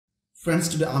Friends,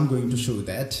 today I'm going to show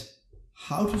that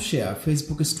how to share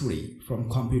Facebook story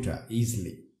from computer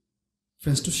easily.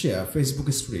 Friends, to share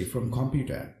Facebook story from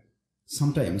computer,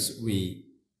 sometimes we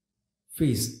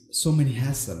face so many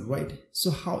hassle, right? So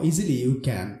how easily you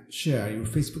can share your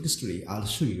Facebook story, I'll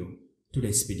show you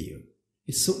today's video.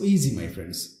 It's so easy, my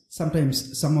friends.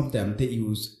 Sometimes some of them, they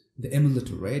use the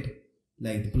emulator, right?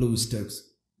 Like the Bluestacks,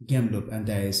 Game Loop, and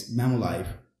there is Life.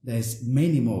 There is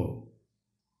many more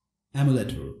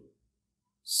emulator.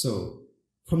 So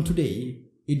from today,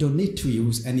 you don't need to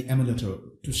use any emulator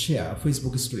to share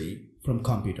Facebook story from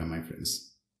computer, my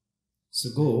friends.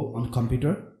 So go on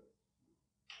computer.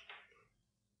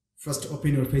 First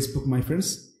open your Facebook, my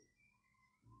friends.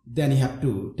 Then you have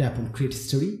to tap on create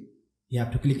history. You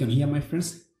have to click on here, my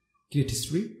friends, create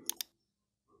history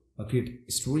or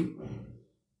create story.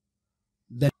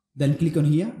 Then click on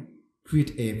here,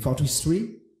 create a photo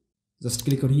history. Just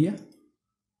click on here.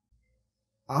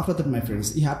 After that, my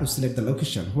friends, you have to select the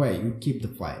location where you keep the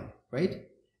file, right?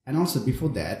 And also before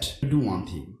that, do one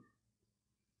thing.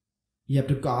 You have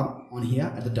to come on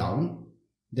here at the down.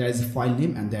 There is a file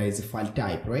name and there is a file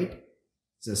type, right?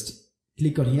 Just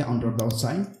click on here under the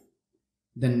sign.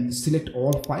 Then select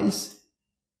all files.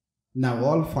 Now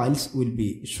all files will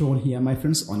be shown here, my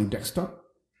friends, on your desktop.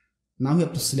 Now you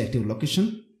have to select your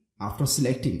location after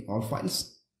selecting all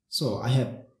files. So I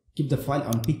have keep the file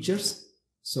on pictures.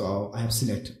 So I have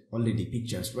select already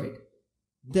pictures, right?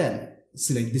 Then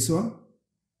select this one.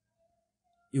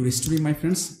 Your history, my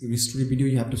friends, your history video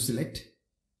you have to select.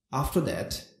 After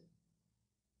that,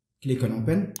 click on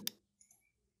open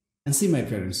and see, my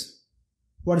friends,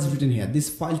 what is written here.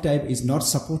 This file type is not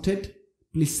supported.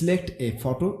 Please select a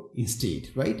photo instead,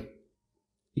 right?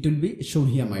 It will be shown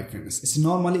here, my friends. It's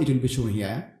normally it will be shown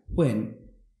here when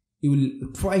you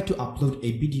will try to upload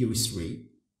a video history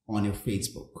on your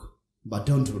Facebook. But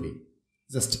don't worry,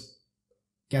 just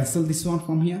cancel this one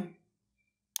from here,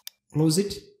 close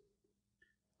it.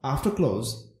 After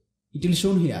close, it will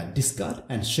show here discard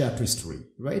and share to history,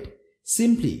 right?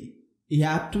 Simply you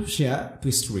have to share to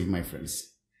history, my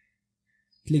friends.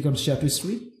 Click on share to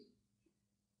history.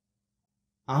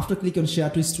 After click on share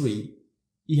to history,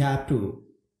 you have to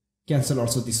cancel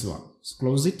also this one. So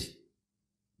close it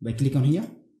by click on here.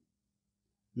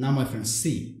 Now, my friends,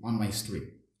 see on my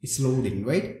history, it's loading,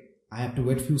 right? I have to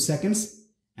wait few seconds,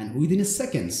 and within a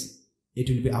seconds, it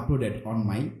will be uploaded on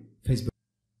my Facebook.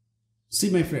 See,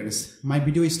 my friends, my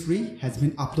video history has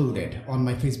been uploaded on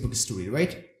my Facebook story,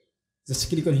 right? Just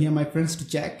click on here, my friends, to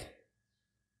check.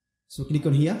 So click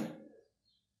on here.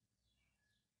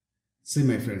 See,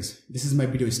 my friends, this is my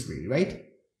video history, right?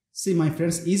 See, my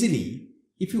friends, easily,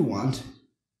 if you want,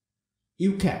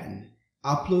 you can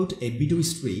upload a video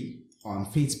history on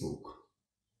Facebook.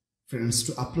 Friends,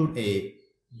 to upload a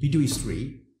video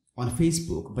history on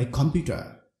Facebook by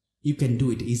computer, you can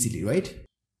do it easily, right?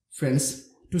 Friends,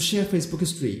 to share Facebook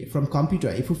history from computer,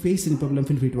 if you face any problem,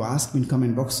 feel free to ask me in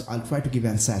comment box. I'll try to give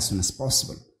answer as soon as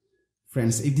possible.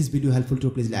 Friends, if this video helpful to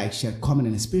you, please like, share, comment,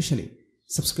 and especially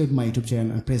subscribe my YouTube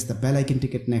channel and press the bell icon to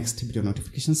get next video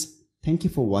notifications. Thank you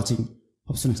for watching.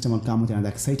 Hope so next time I'll come with another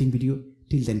exciting video.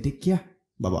 Till then, take care.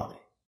 Bye bye.